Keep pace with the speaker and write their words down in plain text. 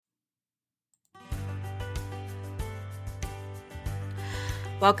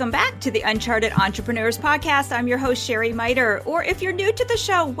Welcome back to the Uncharted Entrepreneurs Podcast. I'm your host, Sherry Miter. Or if you're new to the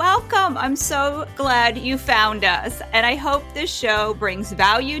show, welcome. I'm so glad you found us. And I hope this show brings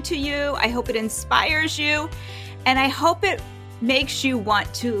value to you. I hope it inspires you. And I hope it makes you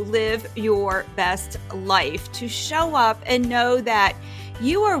want to live your best life, to show up and know that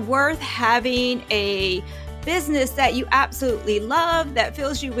you are worth having a business that you absolutely love, that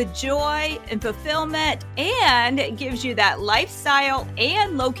fills you with joy and fulfillment, and gives you that lifestyle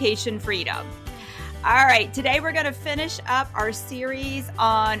and location freedom. All right, today we're going to finish up our series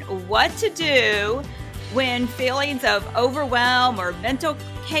on what to do when feelings of overwhelm or mental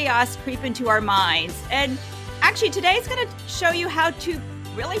chaos creep into our minds. And actually, today is going to show you how to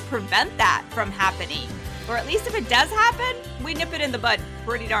really prevent that from happening. Or at least if it does happen, we nip it in the bud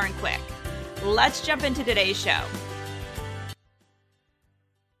pretty darn quick. Let's jump into today's show.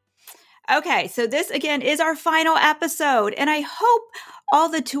 Okay, so this again is our final episode, and I hope all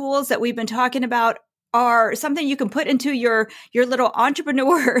the tools that we've been talking about are something you can put into your little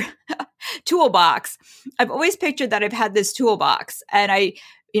entrepreneur toolbox. I've always pictured that I've had this toolbox, and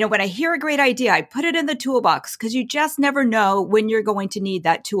when I hear a great idea, I put it in the toolbox because you just never know when you're going to need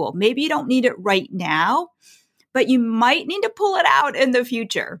that tool. Maybe you don't need it right now, but you might need to pull it out in the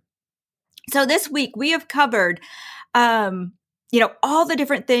future. So this week we have covered, all the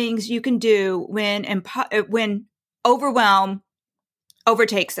different things you can do when overwhelm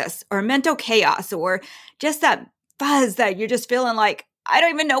overtakes us, or mental chaos, or just that buzz that you're just feeling like, I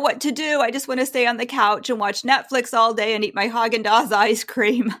don't even know what to do. I just want to stay on the couch and watch Netflix all day and eat my Haagen-Dazs ice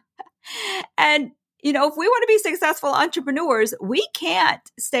cream. And, if we want to be successful entrepreneurs, we can't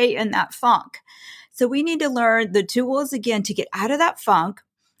stay in that funk. So we need to learn the tools again to get out of that funk.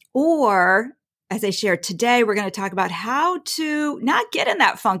 Or, as I shared today, we're going to talk about how to not get in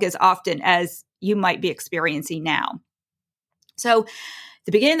that funk as often as you might be experiencing now. So,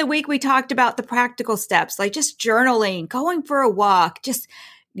 the beginning of the week, we talked about the practical steps, like just journaling, going for a walk, just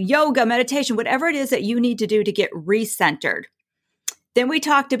yoga, meditation, whatever it is that you need to do to get recentered. Then we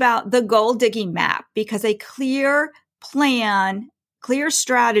talked about the goal digging map, because a clear plan, clear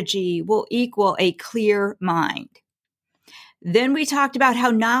strategy will equal a clear mind. Then we talked about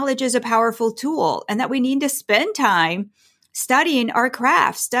how knowledge is a powerful tool and that we need to spend time studying our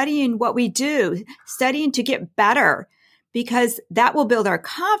craft, studying what we do, studying to get better, because that will build our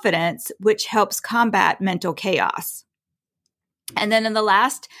confidence, which helps combat mental chaos. And then in the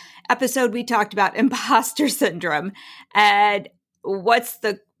last episode, we talked about imposter syndrome and what's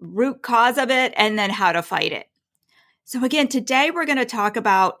the root cause of it and then how to fight it. So again, today we're going to talk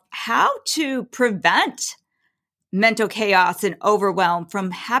about how to prevent mental chaos and overwhelm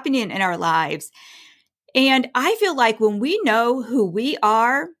from happening in our lives. And I feel like when we know who we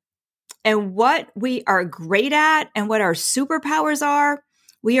are and what we are great at and what our superpowers are,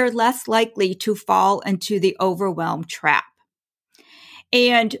 we are less likely to fall into the overwhelm trap.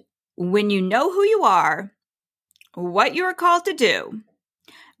 And when you know who you are, what you are called to do,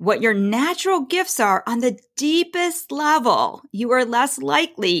 what your natural gifts are on the deepest level, you are less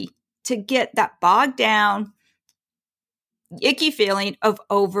likely to get that bogged down, icky feeling of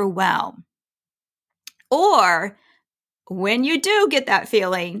overwhelm. Or when you do get that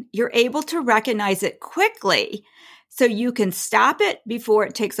feeling, you're able to recognize it quickly so you can stop it before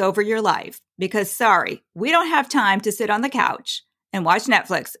it takes over your life. Because sorry, we don't have time to sit on the couch and watch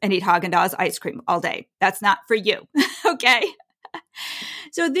Netflix and eat Haagen-Dazs ice cream all day. That's not for you. Okay?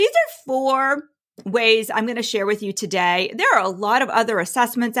 So these are 4 ways I'm going to share with you today. There are a lot of other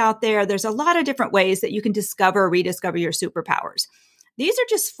assessments out there. There's a lot of different ways that you can rediscover your superpowers. These are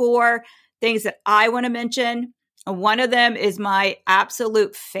just 4 things that I want to mention. One of them is my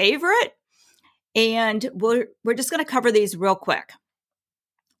absolute favorite, and we're just going to cover these real quick.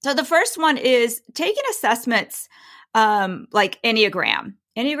 So the first one is taking assessments like Enneagram.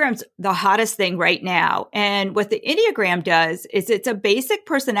 Enneagram's the hottest thing right now. And what the Enneagram does is it's a basic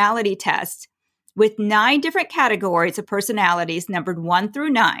personality test with 9 different categories of personalities numbered 1 through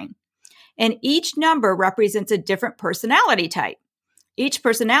 9. And each number represents a different personality type. Each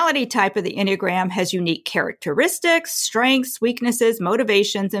personality type of the Enneagram has unique characteristics, strengths, weaknesses,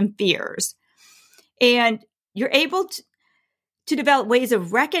 motivations, and fears. And you're able to develop ways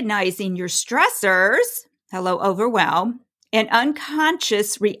of recognizing your stressors, hello, overwhelm, and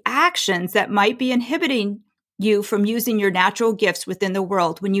unconscious reactions that might be inhibiting you from using your natural gifts within the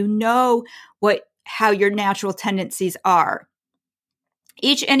world when you know how your natural tendencies are.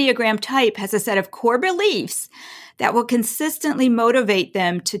 Each Enneagram type has a set of core beliefs that will consistently motivate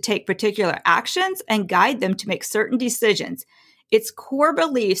them to take particular actions and guide them to make certain decisions. It's core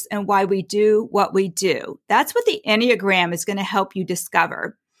beliefs and why we do what we do. That's what the Enneagram is going to help you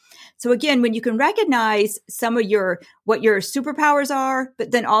discover. So again, when you can recognize some of what your superpowers are,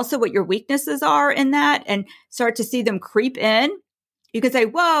 but then also what your weaknesses are in that and start to see them creep in, you can say,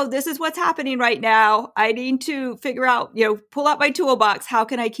 whoa, this is what's happening right now. I need to figure out, pull out my toolbox. How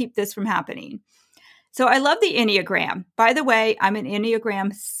can I keep this from happening? So I love the Enneagram. By the way, I'm an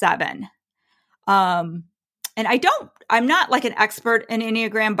Enneagram 7. And I'm not like an expert in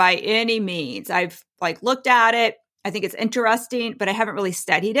Enneagram by any means. I've looked at it. I think it's interesting, but I haven't really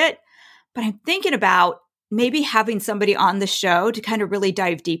studied it. But I'm thinking about maybe having somebody on the show to kind of really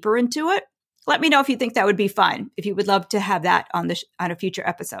dive deeper into it. Let me know if you think that would be fun, if you would love to have that on a future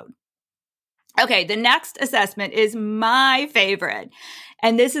episode. Okay, the next assessment is my favorite,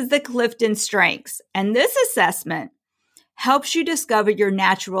 and this is the Clifton Strengths. And this assessment helps you discover your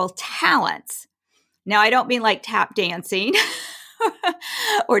natural talents. Now, I don't mean like tap dancing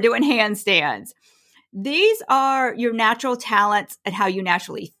or doing handstands. These are your natural talents and how you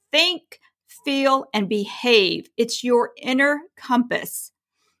naturally think, feel, and behave. It's your inner compass.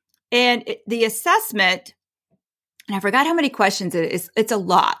 And the assessment, and I forgot how many questions it is. It's a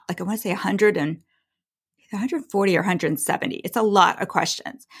lot. I want to say 140 or 170. It's a lot of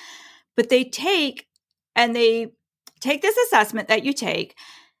questions. But they take this assessment that you take,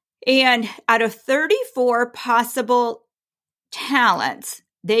 and out of 34 possible talents,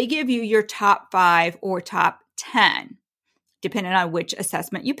 they give you your top 5 or top 10, depending on which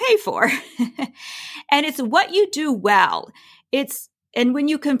assessment you pay for. And it's what you do well. And when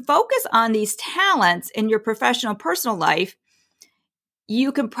you can focus on these talents in your professional, personal life,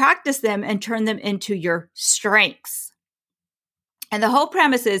 you can practice them and turn them into your strengths. And the whole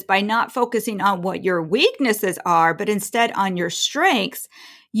premise is by not focusing on what your weaknesses are, but instead on your strengths,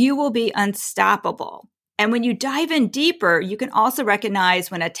 you will be unstoppable. And when you dive in deeper, you can also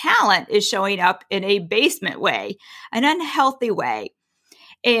recognize when a talent is showing up in a basement way, an unhealthy way.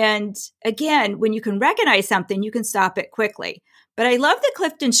 And again, when you can recognize something, you can stop it quickly. But I love the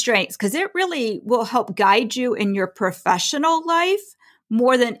Clifton Strengths because it really will help guide you in your professional life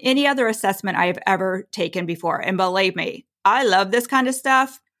more than any other assessment I have ever taken before. And believe me, I love this kind of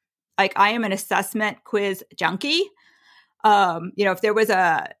stuff. I am an assessment quiz junkie. If there was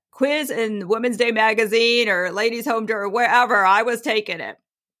a quiz in Women's Day magazine or Ladies Home Journal or wherever, I was taking it.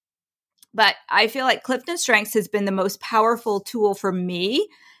 But I feel like Clifton Strengths has been the most powerful tool for me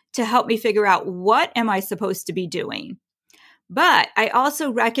to help me figure out what am I supposed to be doing. But I also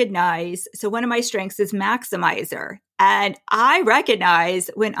recognize, so one of my strengths is maximizer. And I recognize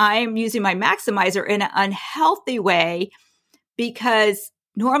when I'm using my maximizer in an unhealthy way, because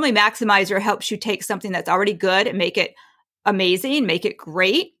normally maximizer helps you take something that's already good and make it amazing, make it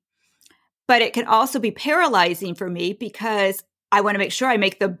great. But it can also be paralyzing for me because I want to make sure I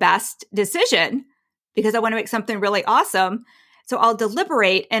make the best decision because I want to make something really awesome. So I'll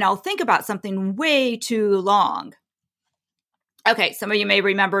deliberate and I'll think about something way too long. Okay, some of you may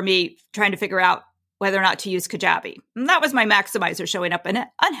remember me trying to figure out whether or not to use Kajabi. And that was my maximizer showing up in an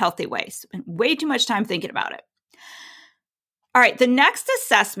unhealthy way. Spent way too much time thinking about it. All right, the next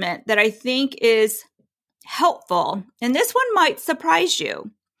assessment that I think is helpful, and this one might surprise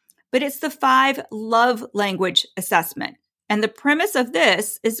you, but it's the 5 love language assessment. And the premise of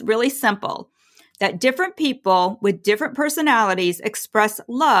this is really simple, that different people with different personalities express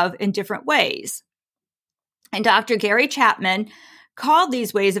love in different ways. And Dr. Gary Chapman called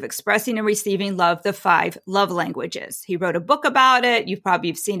these ways of expressing and receiving love the 5 love languages. He wrote a book about it. You've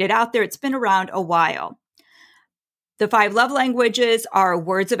probably seen it out there. It's been around a while. The 5 love languages are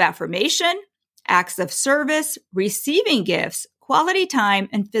words of affirmation, acts of service, receiving gifts, quality time,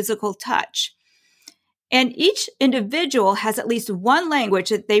 and physical touch. And each individual has at least one language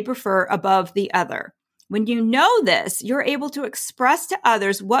that they prefer above the other. When you know this, you're able to express to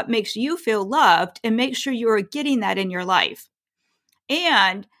others what makes you feel loved and make sure you are getting that in your life.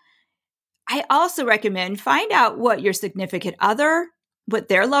 And I also recommend find out what your significant other, what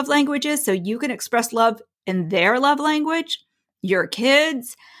their love language is, so you can express love in their love language, your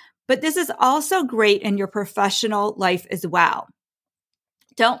kids. But this is also great in your professional life as well.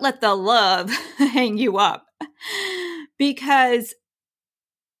 Don't let the love hang you up, because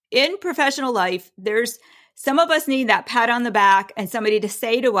in professional life, there's some of us need that pat on the back and somebody to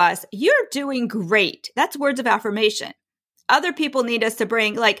say to us, you're doing great. That's words of affirmation. Other people need us to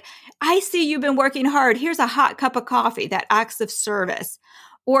bring, I see you've been working hard. Here's a hot cup of coffee, that acts of service.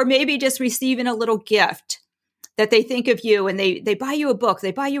 Or maybe just receiving a little gift that they think of you and they buy you a book,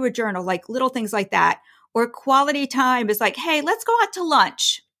 they buy you a journal, little things like that. Or quality time is hey, let's go out to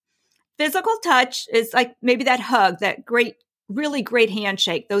lunch. Physical touch is maybe that hug, that great really great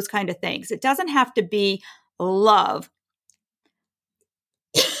handshake, those kind of things. It doesn't have to be love.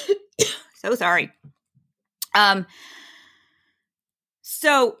 So sorry.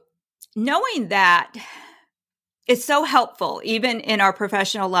 So knowing that is so helpful, even in our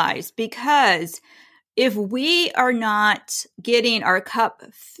professional lives, because if we are not getting our cup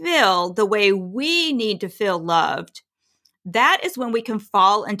filled the way we need to feel loved, that is when we can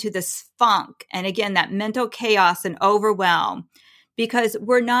fall into this funk. And again, that mental chaos and overwhelm, because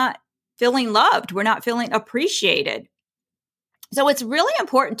we're not feeling loved. We're not feeling appreciated. So it's really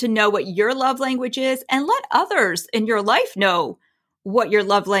important to know what your love language is and let others in your life know what your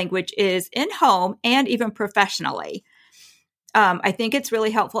love language is in home and even professionally. I think it's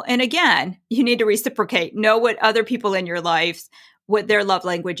really helpful. And again, you need to reciprocate, know what other people in your lives, what their love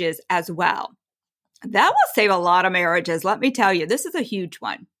language is as well. That will save a lot of marriages. Let me tell you, this is a huge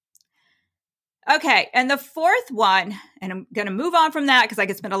one. Okay. And the fourth one, and I'm going to move on from that because I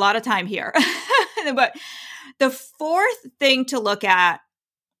could spend a lot of time here. But the fourth thing to look at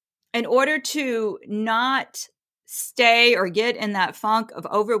in order to not stay or get in that funk of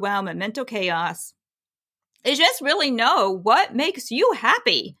overwhelm and mental chaos is just really know what makes you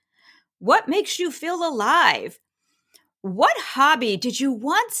happy. What makes you feel alive? What hobby did you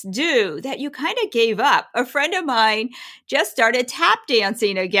once do that you kind of gave up? A friend of mine just started tap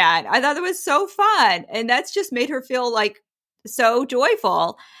dancing again. I thought it was so fun. And that's just made her feel like so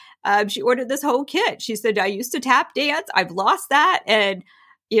joyful. She ordered this whole kit. She said, I used to tap dance. I've lost that. And,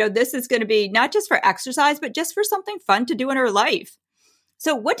 this is going to be not just for exercise, but just for something fun to do in her life.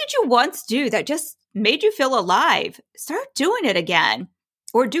 So what did you once do that just made you feel alive? Start doing it again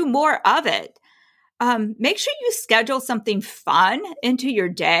or do more of it. Make sure you schedule something fun into your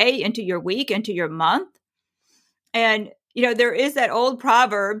day, into your week, into your month. And, there is that old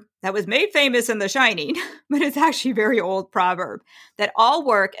proverb that was made famous in The Shining, but it's actually a very old proverb that all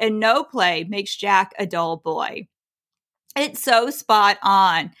work and no play makes Jack a dull boy. It's so spot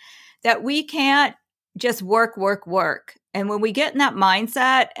on that we can't just work. And when we get in that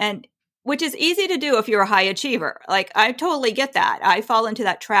mindset, and which is easy to do if you're a high achiever, like I totally get that. I fall into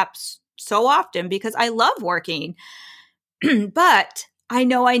that trap so often because I love working, but I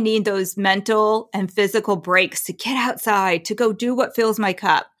know I need those mental and physical breaks to get outside, to go do what fills my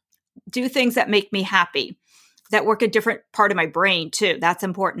cup, do things that make me happy, that work a different part of my brain too. That's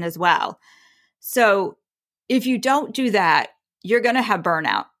important as well. So if you don't do that, you're going to have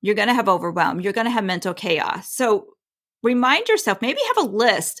burnout. You're going to have overwhelm. You're going to have mental chaos. So remind yourself, maybe have a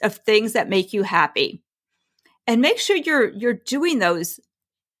list of things that make you happy and make sure you're doing those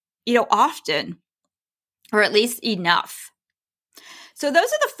often, or at least enough. So those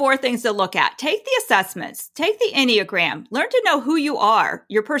are the four things to look at. Take the assessments, take the Enneagram, learn to know who you are,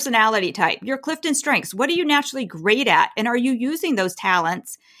 your personality type, your Clifton strengths. What are you naturally great at? And are you using those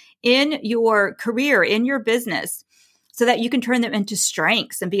talents in your career, in your business, so that you can turn them into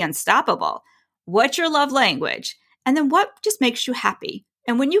strengths and be unstoppable? What's your love language? And then what just makes you happy?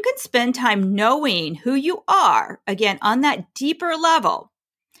 And when you can spend time knowing who you are, again, on that deeper level,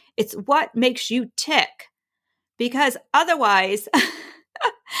 it's what makes you tick, because otherwise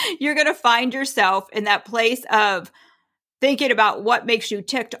you're going to find yourself in that place of thinking about what makes you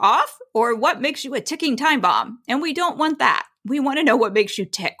ticked off or what makes you a ticking time bomb. And we don't want that. We want to know what makes you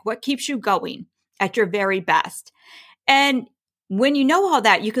tick, what keeps you going at your very best. And when you know all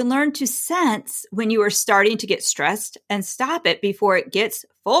that, you can learn to sense when you are starting to get stressed and stop it before it gets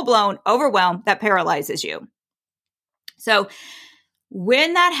full-blown overwhelm that paralyzes you. So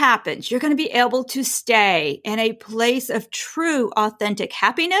when that happens, you're going to be able to stay in a place of true, authentic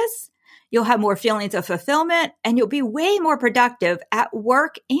happiness. You'll have more feelings of fulfillment, and you'll be way more productive at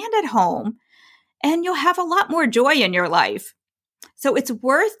work and at home. And you'll have a lot more joy in your life. So it's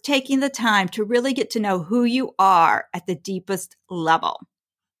worth taking the time to really get to know who you are at the deepest level.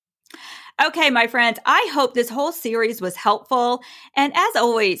 Okay, my friends, I hope this whole series was helpful. And as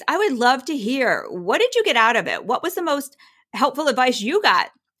always, I would love to hear, what did you get out of it? What was the most helpful advice you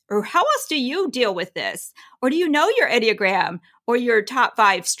got? Or how else do you deal with this? Or do you know your Enneagram or your top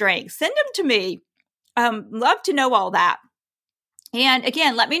 5 strengths? Send them to me. Love to know all that. And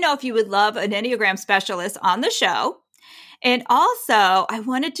again, let me know if you would love an Enneagram specialist on the show. And also, I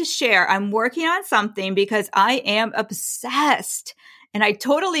wanted to share, I'm working on something because I am obsessed and I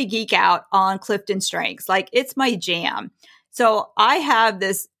totally geek out on Clifton Strengths. Like, it's my jam. So I have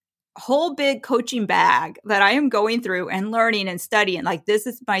this whole big coaching bag that I am going through and learning and studying. Like, this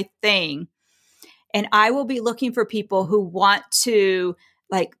is my thing. And I will be looking for people who want to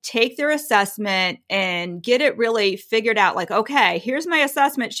like take their assessment and get it really figured out. Like, okay, here's my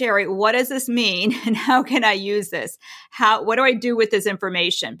assessment, Sherry. What does this mean? And how can I use this? What do I do with this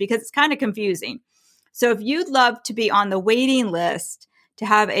information? Because it's kind of confusing. So if you'd love to be on the waiting list to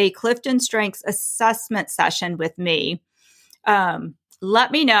have a Clifton Strengths assessment session with me,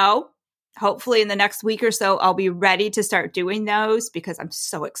 let me know. Hopefully in the next week or so, I'll be ready to start doing those because I'm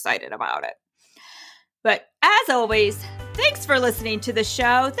so excited about it. But as always, thanks for listening to the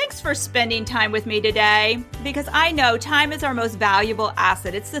show. Thanks for spending time with me today, because I know time is our most valuable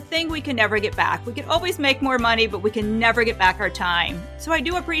asset. It's the thing we can never get back. We can always make more money, but we can never get back our time. So I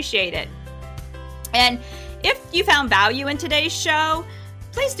do appreciate it. And if you found value in today's show,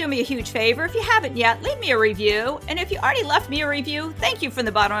 please do me a huge favor. If you haven't yet, leave me a review. And if you already left me a review, thank you from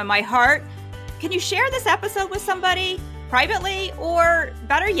the bottom of my heart. Can you share this episode with somebody privately, or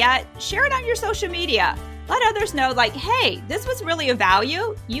better yet, share it on your social media? Let others know, like, hey, this was really a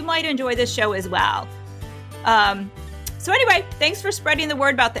value. You might enjoy this show as well. So anyway, thanks for spreading the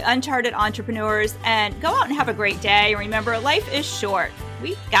word about the Uncharted Entrepreneurs, and go out and have a great day. And remember, life is short.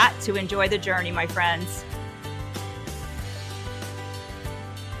 We've got to enjoy the journey, my friends.